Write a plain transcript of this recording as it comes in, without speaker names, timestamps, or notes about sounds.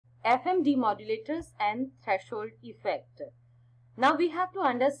FM demodulators and threshold effect. Now we have to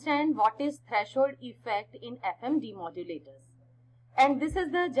understand what is threshold effect in FM demodulators. And this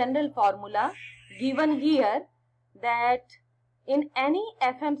is the general formula given here, that in any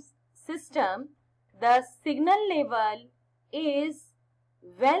FM system, the signal level is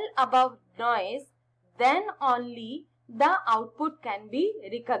well above noise, then only the output can be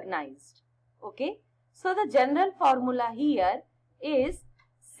recognized. Okay. So the general formula here is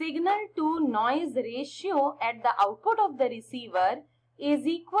signal to noise ratio at the output of the receiver is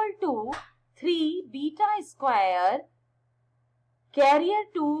equal to 3 beta square carrier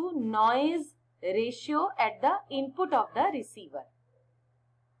to noise ratio at the input of the receiver.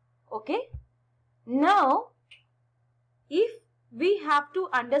 Okay. Now, if we have to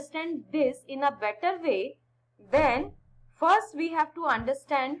understand this in a better way, then first we have to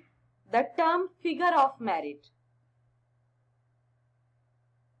understand the term figure of merit.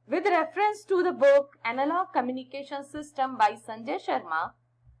 With reference to the book Analog Communication System by Sanjay Sharma,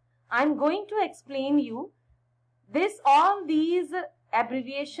 I am going to explain you this. All these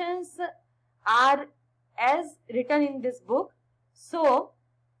abbreviations are as written in this book. So,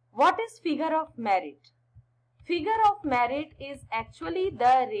 what is figure of merit? Figure of merit is actually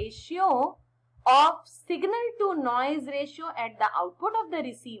the ratio of signal to noise ratio at the output of the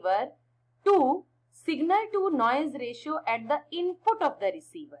receiver to signal to noise ratio at the input of the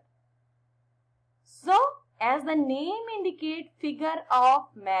receiver. So, as the name indicates, figure of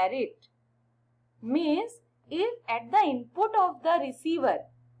merit means if at the input of the receiver,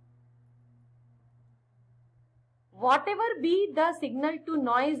 whatever be the signal to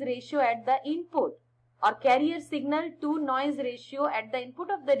noise ratio at the input or carrier signal to noise ratio at the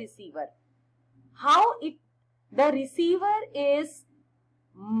input of the receiver, how the receiver is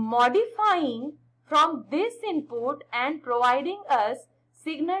modifying from this input and providing us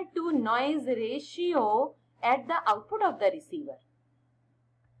signal to noise ratio at the output of the receiver.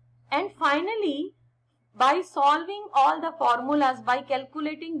 And finally, by solving all the formulas, by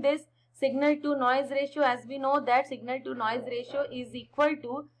calculating this signal to noise ratio, as we know that signal to noise ratio is equal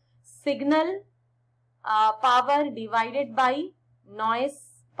to signal power divided by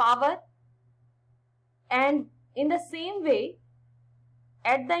noise power, and in the same way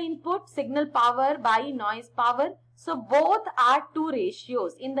at the input signal power by noise power. So both are two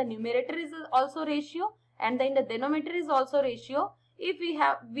ratios. In the numerator is also ratio and in the denominator is also ratio. If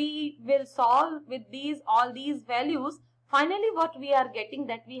we will solve with all these values, finally what we are getting,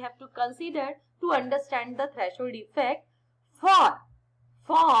 that we have to consider to understand the threshold effect for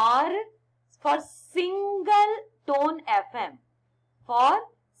single tone FM. For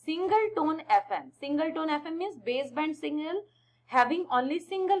single tone FM. Single tone FM means baseband signal having only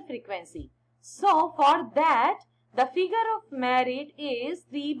single frequency. So for that, the figure of merit is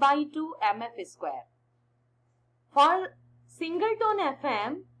 3 by 2 MF square. For single tone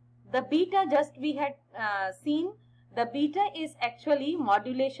FM, the beta, just we had seen, the beta is actually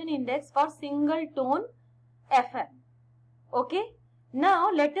modulation index for single tone FM. Okay. Now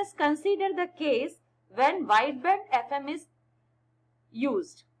let us consider the case when wideband FM is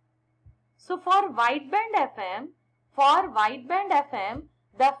used. So for wideband FM,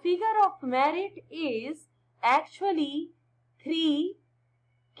 the figure of merit is actually 3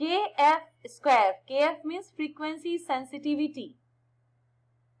 kF square. KF means frequency sensitivity.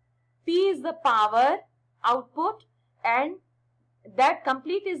 P is the power output, and that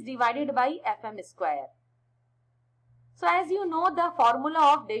complete is divided by FM square. So as you know the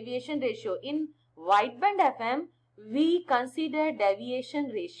formula of deviation ratio, in wideband FM we consider deviation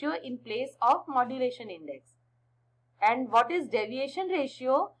ratio in place of modulation index. And what is deviation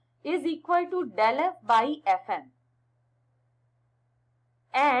ratio? Is equal to del F by FM.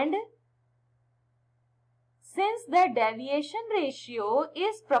 And since the deviation ratio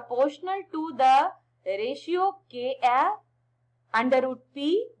is proportional to the ratio KF under root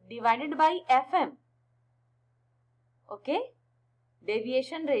P divided by FM. Okay.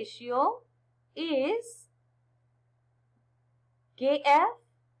 Deviation ratio is KF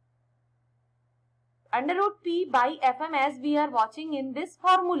under root P by FM, as we are watching in this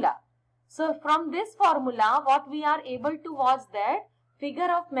formula. So from this formula, what we are able to watch, that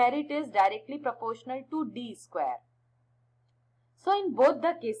figure of merit is directly proportional to D square. So in both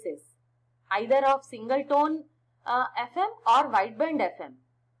the cases, either of single tone FM or wideband FM,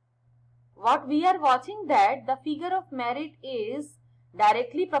 what we are watching, that the figure of merit is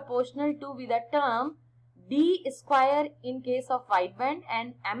directly proportional to with the term D square in case of wideband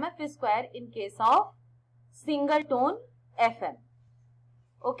and MF square in case of single tone FM.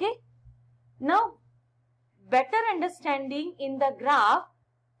 Okay. Now, better understanding in the graph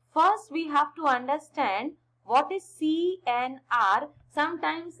First, we have to understand what is CNR.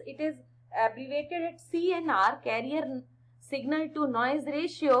 Sometimes it is abbreviated at CNR, carrier signal to noise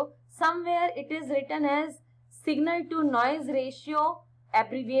ratio. Somewhere it is written as signal to noise ratio,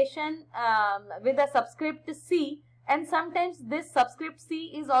 abbreviation with a subscript C, and sometimes this subscript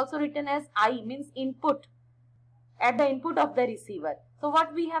C is also written as I, means input, at the input of the receiver. So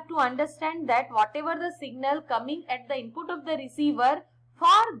what we have to understand, that whatever the signal coming at the input of the receiver,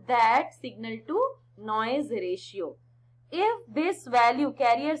 for that signal to noise ratio, if this value,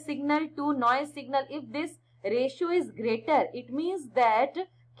 carrier signal to noise signal, if this ratio is greater, it means that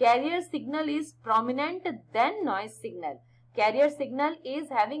carrier signal is prominent than noise signal. Carrier signal is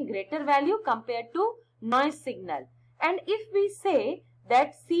having greater value compared to noise signal. And if we say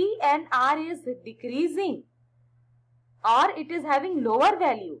that CNR is decreasing or it is having lower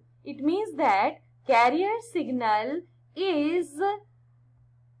value, it means that carrier signal is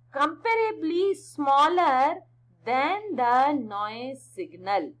comparably smaller than the noise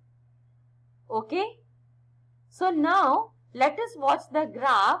signal. Okay? So now let us watch the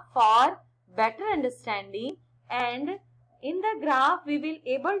graph for better understanding, and in the graph we will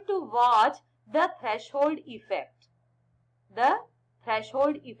able to watch the threshold effect. The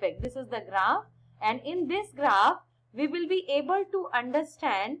threshold effect. This is the graph, and in this graph we will be able to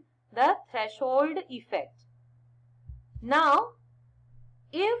understand the threshold effect. Now,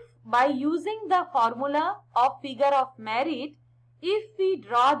 if by using the formula of figure of merit, if we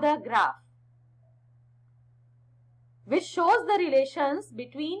draw the graph which shows the relations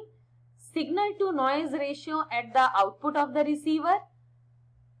between signal to noise ratio at the output of the receiver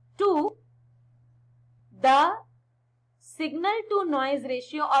to the signal to noise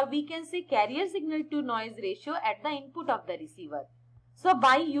ratio, or we can say carrier signal to noise ratio at the input of the receiver. So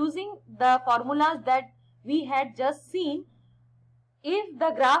by using the formulas that we had just seen, if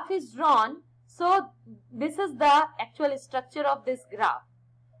the graph is drawn, so this is the actual structure of this graph,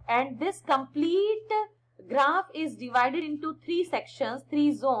 and this complete graph is divided into three sections,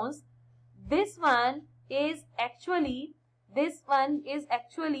 three zones. This one is actually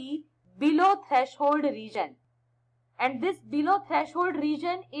below threshold region, and this below threshold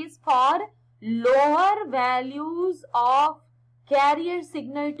region is for lower values of carrier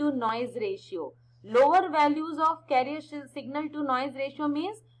signal to noise ratio. Lower values of carrier signal to noise ratio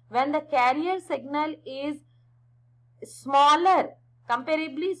means when the carrier signal is smaller,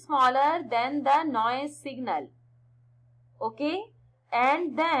 comparably smaller than the noise signal. Okay,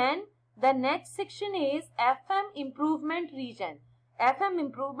 and then the next section is FM improvement region. FM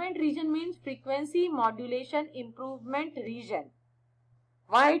improvement region means frequency modulation improvement region.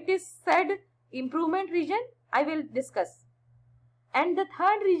 Why it is said improvement region, I will discuss. And the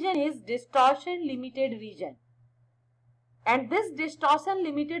third region is distortion limited region. And this distortion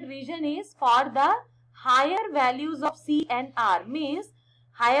limited region is for the higher values of CNR, means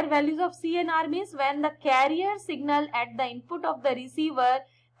higher values of CNR means when the carrier signal at the input of the receiver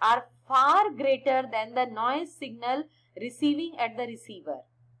are far greater than the noise signal receiving at the receiver.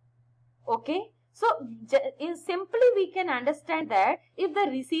 Okay, so simply we can understand that if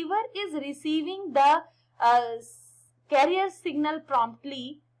the receiver is receiving the carrier signal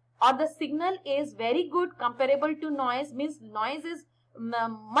promptly, or the signal is very good comparable to noise, means noise is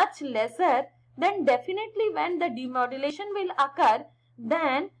much lesser, then definitely when the demodulation will occur,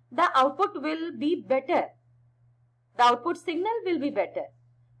 then the output will be better. The output signal will be better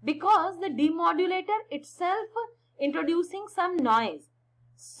because the demodulator itself introducing some noise.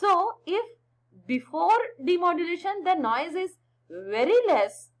 So if before demodulation the noise is very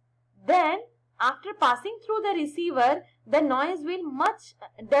less, then after passing through the receiver, the noise will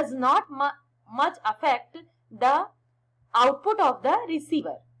does not much affect the output of the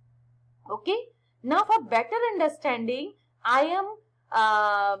receiver. Okay. Now for better understanding, I am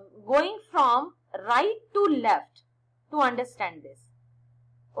going from right to left to understand this.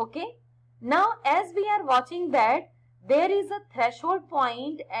 Okay. Now as we are watching that there is a threshold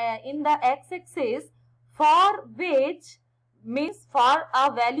point in the x-axis for which, means for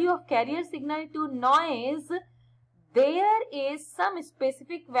a value of carrier signal to noise, there is some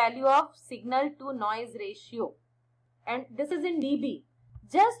specific value of signal to noise ratio, and this is in dB.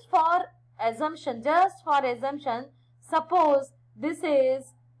 Just for assumption, suppose this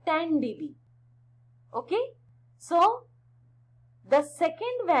is 10 dB. Okay, so the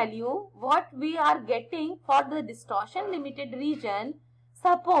second value what we are getting for the distortion limited region,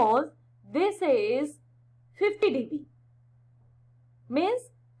 suppose this is 50 dB. Means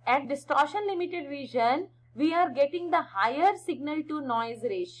at distortion limited region we are getting the higher signal to noise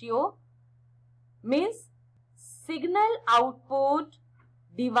ratio, means signal output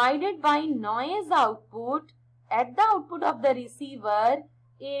divided by noise output at the output of the receiver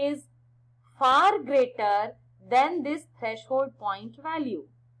is far greater than this threshold point value.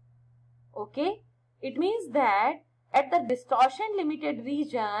 Okay, it means that at the distortion limited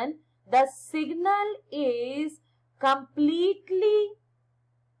region, the signal is completely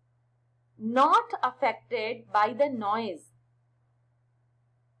not affected by the noise.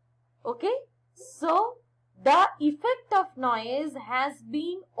 Okay, so the effect of noise has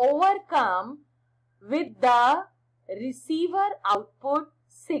been overcome with the receiver output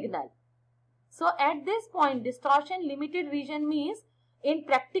signal. So at this point, distortion limited region means in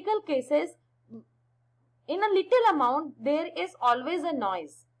practical cases, in a little amount, there is always a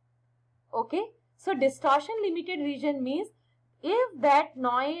noise. Okay, so distortion limited region means if that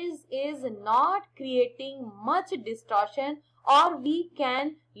noise is not creating much distortion, or we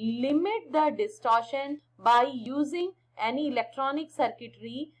can limit the distortion by using any electronic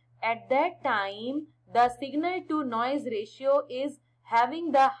circuitry, at that time the signal to noise ratio is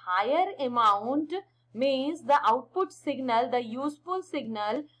having the higher amount, means the output signal, the useful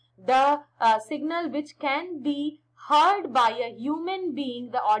signal, the signal which can be heard by a human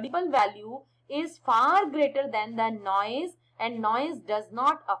being, the audible value is far greater than the noise, and noise does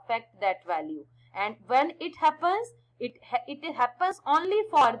not affect that value. And when it happens, it happens only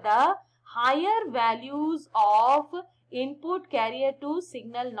for the higher values of input carrier to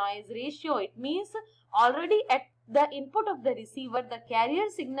signal noise ratio. It means already at the input of the receiver, the carrier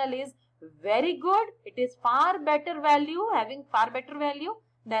signal is very good. It is far better value, having far better value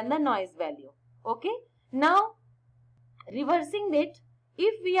than the noise value. Okay. Now, reversing it,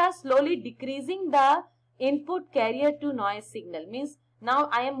 if we are slowly decreasing the input carrier to noise signal, means now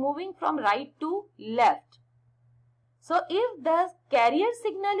I am moving from right to left. So if the carrier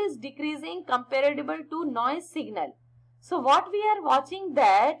signal is decreasing comparable to noise signal, so what we are watching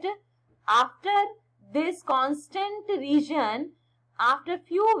that after this constant region, after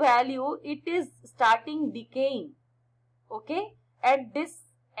few value, it is starting decaying. Okay, at this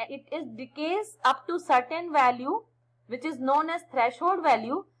it is decays up to certain value, which is known as threshold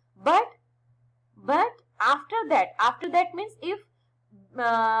value. But after that means if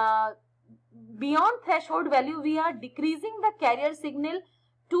beyond threshold value, we are decreasing the carrier signal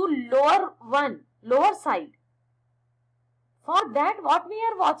to lower side. For that, what we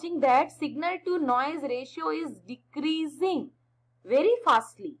are watching, that signal to noise ratio is decreasing very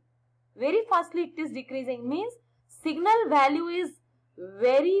fastly. Very fastly it is decreasing, means signal value is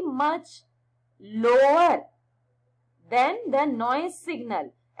very much lower than the noise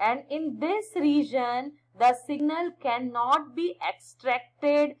signal. And in this region, the signal cannot be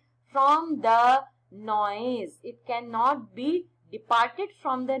extracted from the noise. It cannot be departed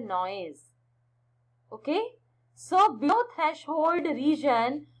from the noise. Okay. So below threshold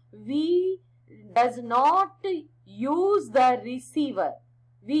region, we does not use the receiver.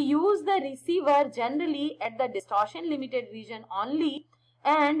 We use the receiver generally at the distortion limited region only,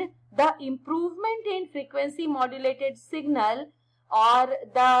 and the improvement in frequency modulated signal or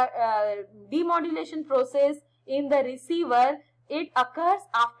the demodulation process in the receiver, it occurs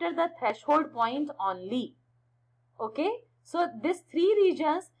after the threshold point only. Okay. So these three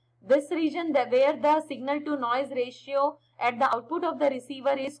regions, this region where the signal to noise ratio at the output of the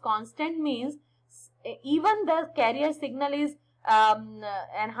receiver is constant, means even the carrier signal is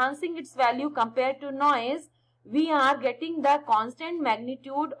enhancing its value compared to noise, we are getting the constant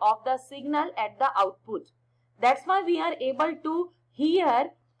magnitude of the signal at the output. That's why we are able to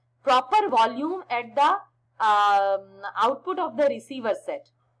hear proper volume at the output of the receiver set.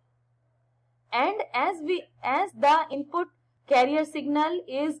 And as the input carrier signal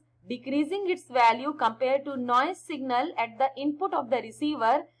is decreasing its value compared to noise signal at the input of the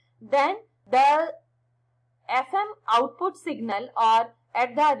receiver, then the FM output signal or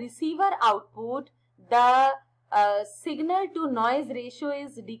at the receiver output, the signal to noise ratio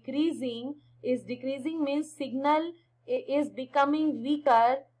is decreasing. Means signal is becoming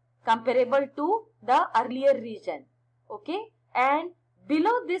weaker comparable to the earlier region. Okay. And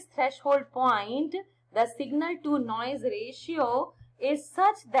below this threshold point, the signal to noise ratio is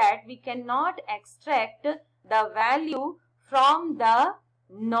such that we cannot extract the value from the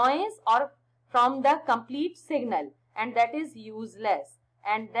noise or from the complete signal, and that is useless.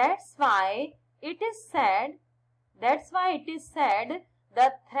 And that's why it is said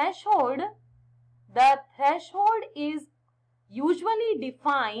the threshold is usually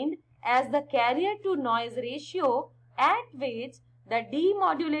defined as the carrier to noise ratio at which the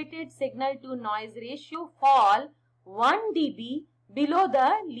demodulated signal to noise ratio fall 1 dB below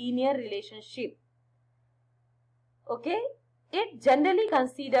the linear relationship. Okay, It generally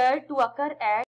considered to occur at